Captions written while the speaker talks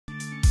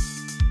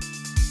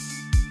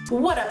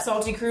What up,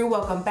 Salty Crew?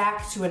 Welcome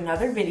back to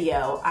another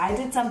video. I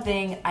did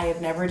something I have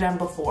never done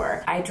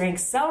before. I drank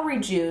celery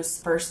juice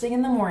first thing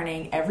in the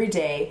morning every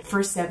day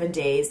for 7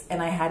 days,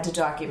 and I had to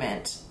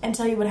document and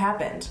tell you what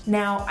happened.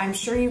 Now, I'm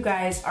sure you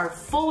guys are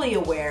fully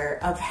aware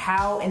of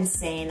how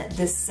insane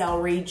this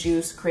celery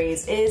juice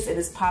craze is. It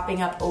is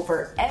popping up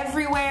over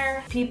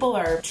everywhere. People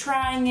are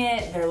trying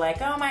it. They're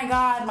like, oh my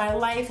God, my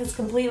life has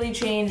completely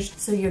changed.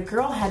 So your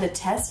girl had to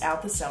test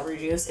out the celery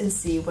juice and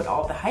see what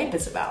all the hype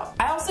is about.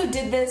 I also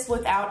did this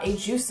without a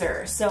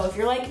juicer. So if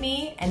you're like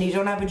me and you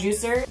don't have a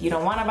juicer, you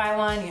don't want to buy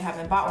one, you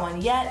haven't bought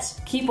one yet,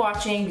 keep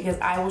watching because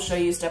I will show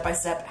you step by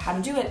step how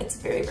to do it. It's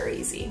very, very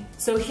easy.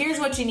 So here's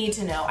what you need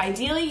to know.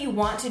 Ideally, you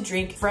want to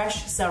drink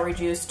fresh celery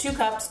juice, 2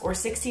 cups or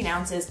 16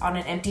 ounces on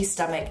an empty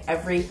stomach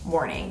every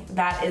morning.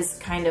 That is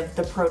kind of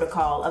the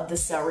protocol of the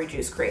celery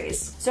juice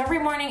craze. So every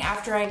morning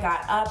after I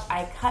got up,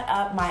 I cut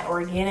up my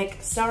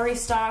organic celery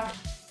stalk,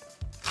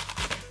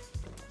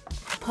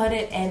 put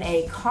it in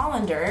a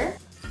colander,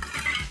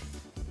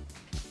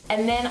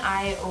 and then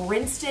I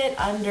rinsed it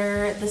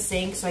under the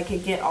sink so I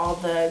could get all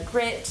the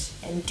grit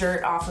and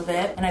dirt off of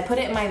it. And I put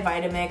it in my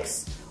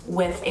Vitamix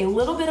with a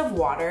little bit of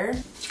water.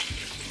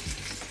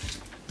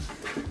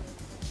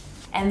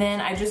 And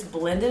then I just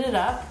blended it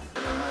up.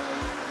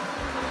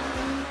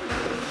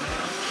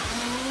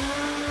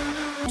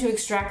 To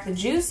extract the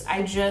juice,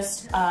 I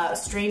just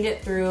strained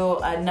it through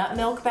a nut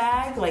milk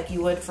bag like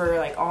you would for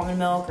like almond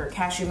milk or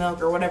cashew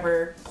milk or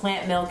whatever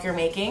plant milk you're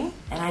making.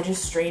 And I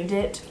just strained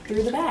it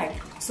through the bag.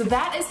 So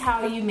that is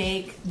how you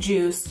make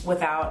juice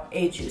without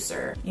a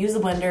juicer. Use a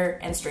blender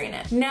and strain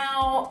it.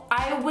 Now,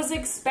 I was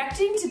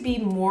expecting to be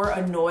more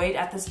annoyed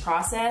at this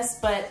process,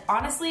 but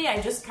honestly,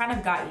 I just kind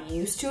of got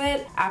used to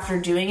it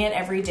after doing it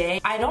every day.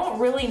 I don't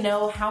really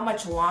know how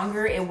much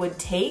longer it would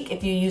take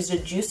if you used a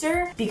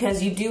juicer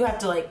because you do have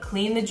to like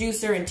clean the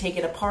juicer and take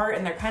it apart,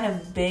 and they're kind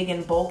of big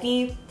and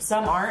bulky.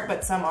 Some aren't,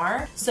 but some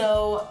are.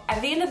 So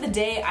at the end of the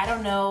day, I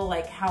don't know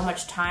like how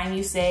much time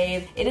you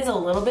save. It is a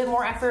little bit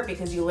more effort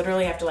because you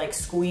literally have to like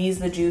squeeze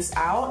the juice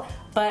out,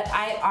 but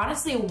I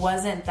honestly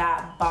wasn't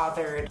that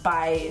bothered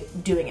by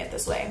doing it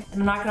this way.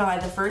 And I'm not gonna lie,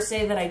 the first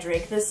day that I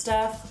drank this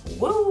stuff,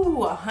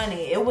 woo,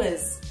 honey, it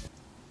was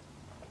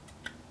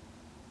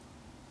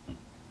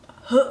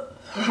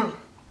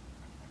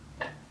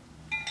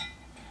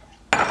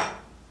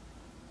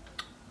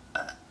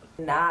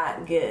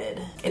not good.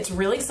 It's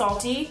really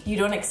salty. You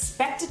don't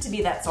expect it to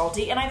be that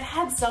salty, and I've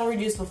had celery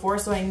juice before,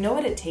 so I know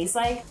what it tastes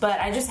like, but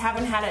I just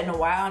haven't had it in a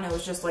while, and it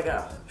was just like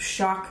a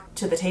shock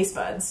to the taste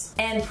buds.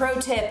 And pro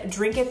tip,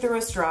 drink it through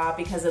a straw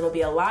because it'll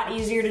be a lot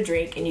easier to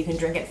drink and you can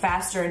drink it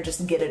faster and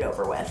just get it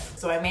over with.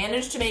 So I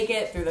managed to make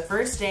it through the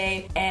first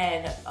day,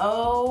 and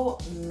oh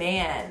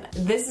man,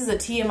 this is a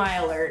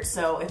TMI alert,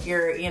 so if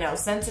you're, you know,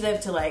 sensitive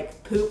to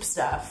like poop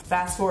stuff,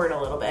 fast forward a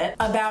little bit.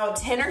 About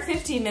 10 or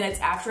 15 minutes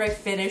after I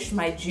finished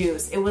my juice,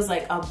 it was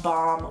like a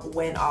bomb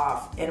went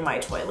off in my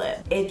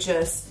toilet. It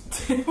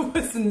just it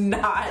was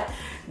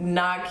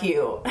not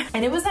cute.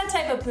 And it was that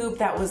type of poop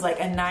that was like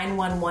a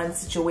 911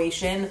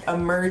 situation,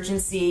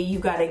 emergency, you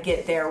gotta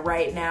get there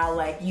right now,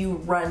 like you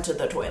run to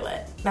the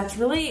toilet. That's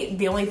really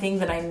the only thing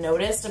that I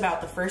noticed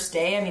about the first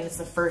day. I mean, it's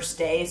the first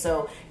day,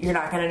 so you're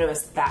not gonna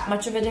notice that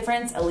much of a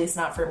difference, at least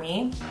not for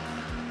me.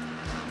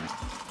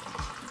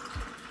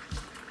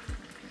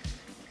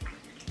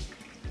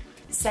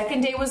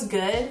 Second day was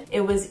good. It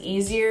was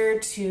easier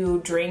to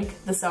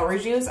drink the celery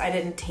juice. I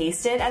didn't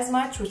taste it as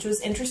much, which was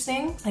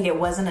interesting. Like it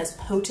wasn't as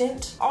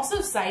potent.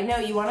 Also, side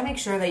note, you wanna make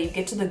sure that you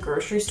get to the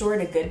grocery store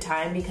at a good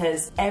time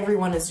because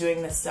everyone is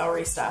doing this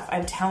celery stuff.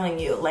 I'm telling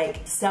you, like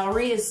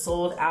celery is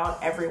sold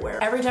out everywhere.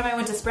 Every time I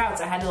went to Sprouts,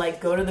 I had to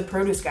like go to the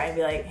produce guy and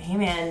be like, hey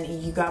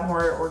man, you got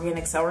more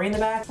organic celery in the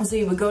back? And so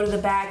he would go to the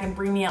back and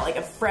bring me out like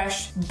a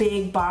fresh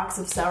big box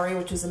of celery,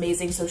 which was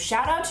amazing. So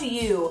shout out to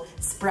you,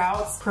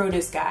 Sprouts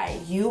produce guy.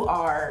 You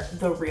are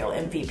the real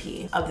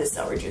MVP of this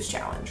celery juice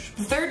challenge.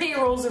 The third day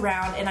rolls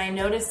around and I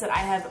notice that I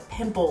have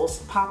pimples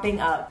popping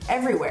up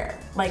everywhere.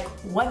 Like,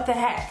 what the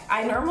heck?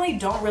 I normally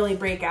don't really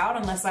break out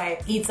unless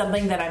I eat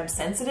something that I'm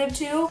sensitive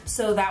to,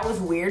 so that was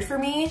weird for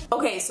me.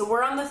 Okay, so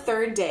we're on the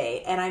third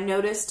day and I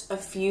noticed a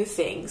few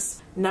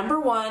things. Number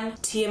one,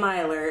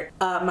 TMI alert,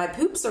 my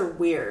poops are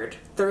weird.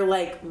 They're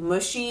like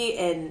mushy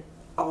and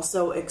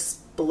also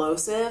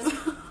explosive.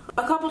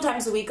 A couple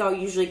times a week I'll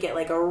usually get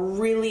like a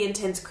really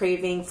intense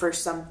craving for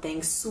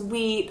something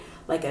sweet,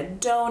 like a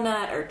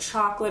donut or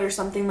chocolate or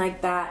something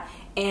like that.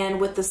 And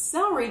with the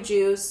celery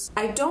juice,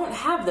 I don't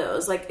have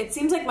those. Like it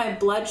seems like my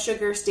blood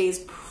sugar stays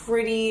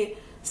pretty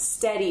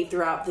steady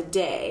throughout the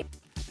day.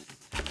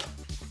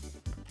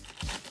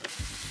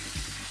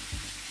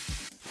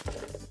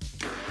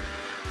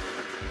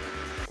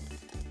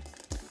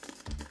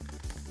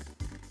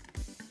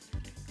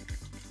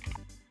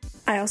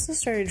 I also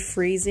started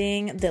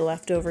freezing the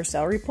leftover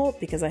celery pulp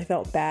because I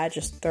felt bad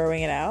just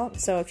throwing it out.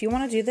 So if you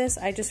want to do this,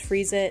 I just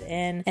freeze it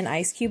in an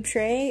ice cube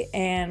tray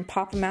and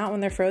pop them out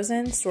when they're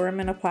frozen, store them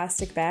in a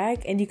plastic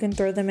bag, and you can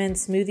throw them in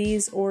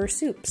smoothies or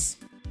soups.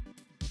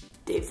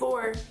 Day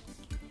 4.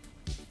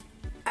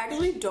 I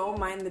actually don't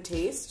mind the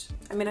taste.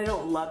 I mean, I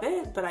don't love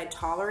it, but I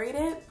tolerate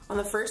it. On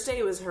the first day,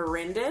 it was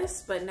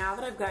horrendous, but now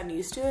that I've gotten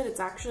used to it, it's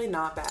actually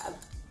not bad.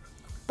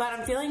 But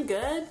I'm feeling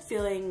good,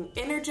 feeling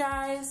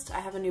energized.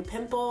 I have a new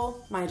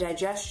pimple. My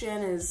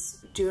digestion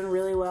is doing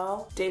really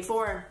well. Day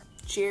 4,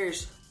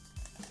 cheers.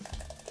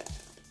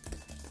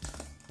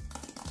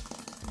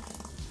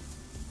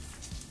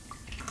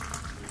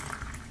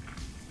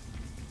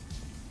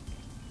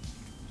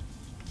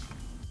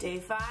 Day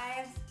 5,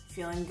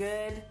 feeling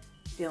good,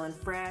 feeling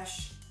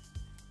fresh.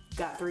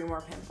 Got 3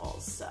 more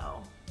pimples,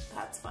 so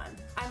that's fun.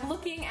 I'm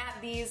looking at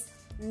these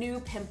new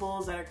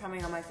pimples that are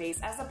coming on my face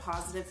as a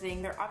positive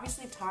thing. They're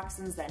obviously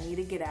toxins that need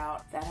to get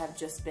out that have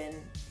just been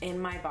in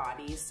my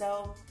body,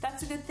 so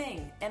that's a good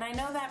thing. And I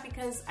know that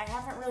because I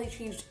haven't really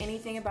changed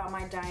anything about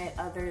my diet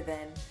other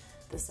than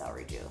the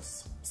celery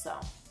juice. So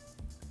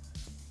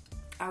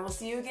I will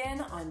see you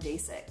again on day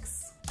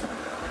 6.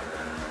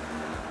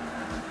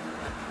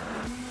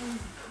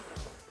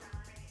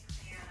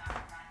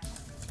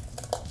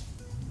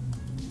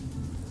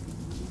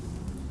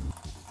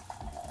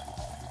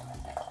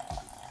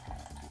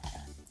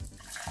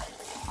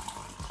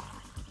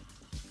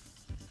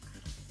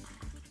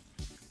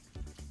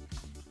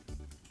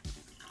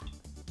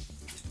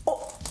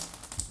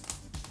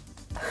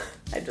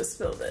 I just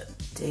spilled it.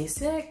 Day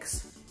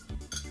 6.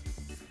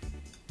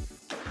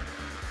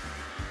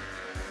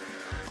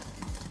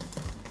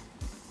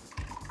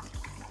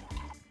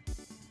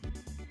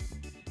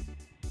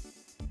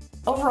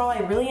 Overall, I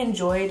really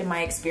enjoyed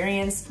my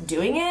experience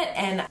doing it,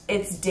 and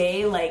it's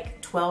day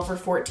like 12 or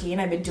 14.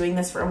 I've been doing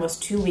this for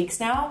almost 2 weeks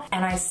now,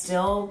 and I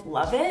still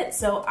love it.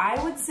 So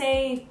I would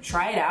say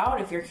try it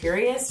out if you're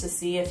curious to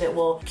see if it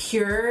will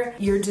cure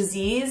your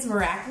disease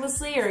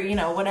miraculously, or you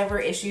know, whatever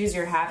issues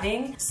you're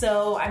having.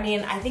 So I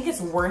mean, I think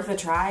it's worth a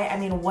try. I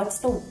mean, what's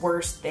the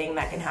worst thing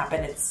that can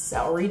happen? It's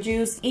celery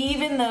juice.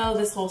 Even though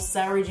this whole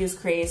celery juice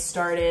craze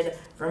started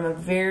from a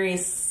very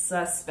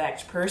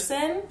suspect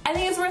person, I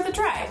think it's worth a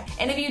try.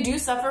 And if you do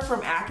suffer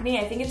from acne,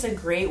 I think it's a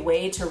great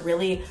way to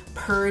really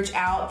purge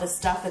out the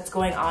stuff that's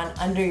going on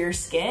under your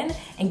skin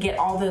and get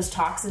all those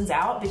toxins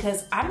out,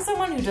 because I'm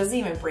someone who doesn't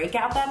even break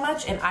out that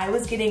much, and I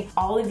was getting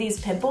all of these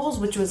pimples,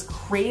 which was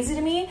crazy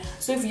to me.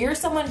 So if you're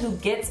someone who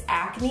gets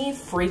acne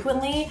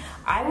frequently,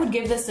 I would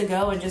give this a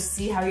go and just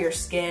see how your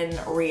skin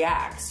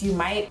reacts. You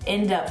might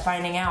end up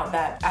finding out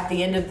that at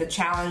the end of the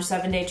challenge,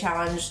 7-day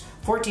challenge,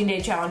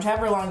 14-day challenge,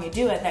 however long you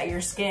do it, that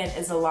your skin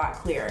is a lot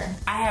clearer.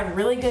 I had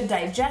really good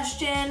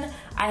digestion.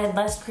 I had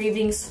less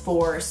cravings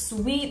for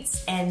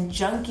sweets and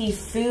junky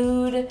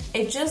food.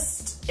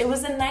 It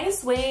was a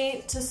nice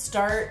way to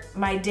start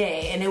my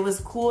day, and it was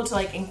cool to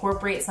like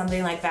incorporate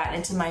something like that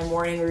into my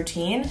morning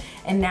routine,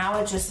 and now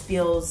it just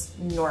feels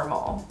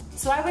normal.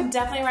 So I would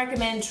definitely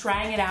recommend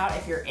trying it out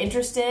if you're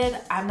interested.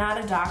 I'm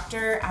not a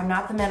doctor, I'm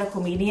not the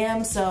medical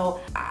medium,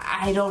 so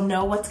I don't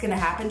know what's gonna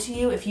happen to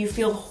you. If you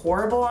feel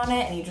horrible on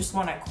it and you just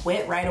wanna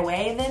quit right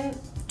away, then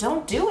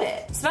don't do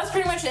it. So that's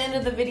pretty much the end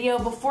of the video.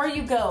 Before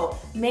you go,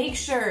 make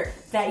sure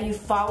that you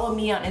follow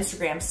me on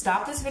Instagram.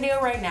 Stop this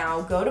video right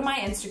now, go to my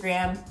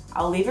Instagram,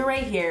 I'll leave it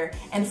right here,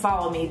 and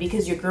follow me,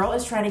 because your girl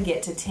is trying to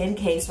get to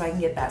 10K so I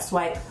can get that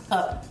swipe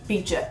up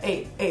feature.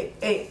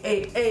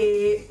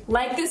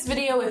 Like this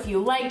video if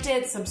you liked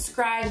it,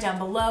 subscribe down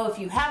below if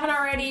you haven't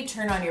already,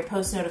 turn on your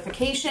post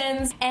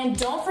notifications, and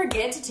don't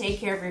forget to take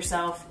care of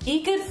yourself,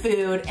 eat good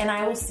food, and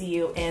I will see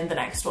you in the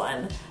next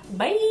one.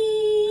 Bye!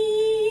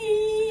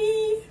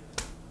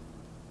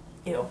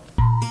 Ew.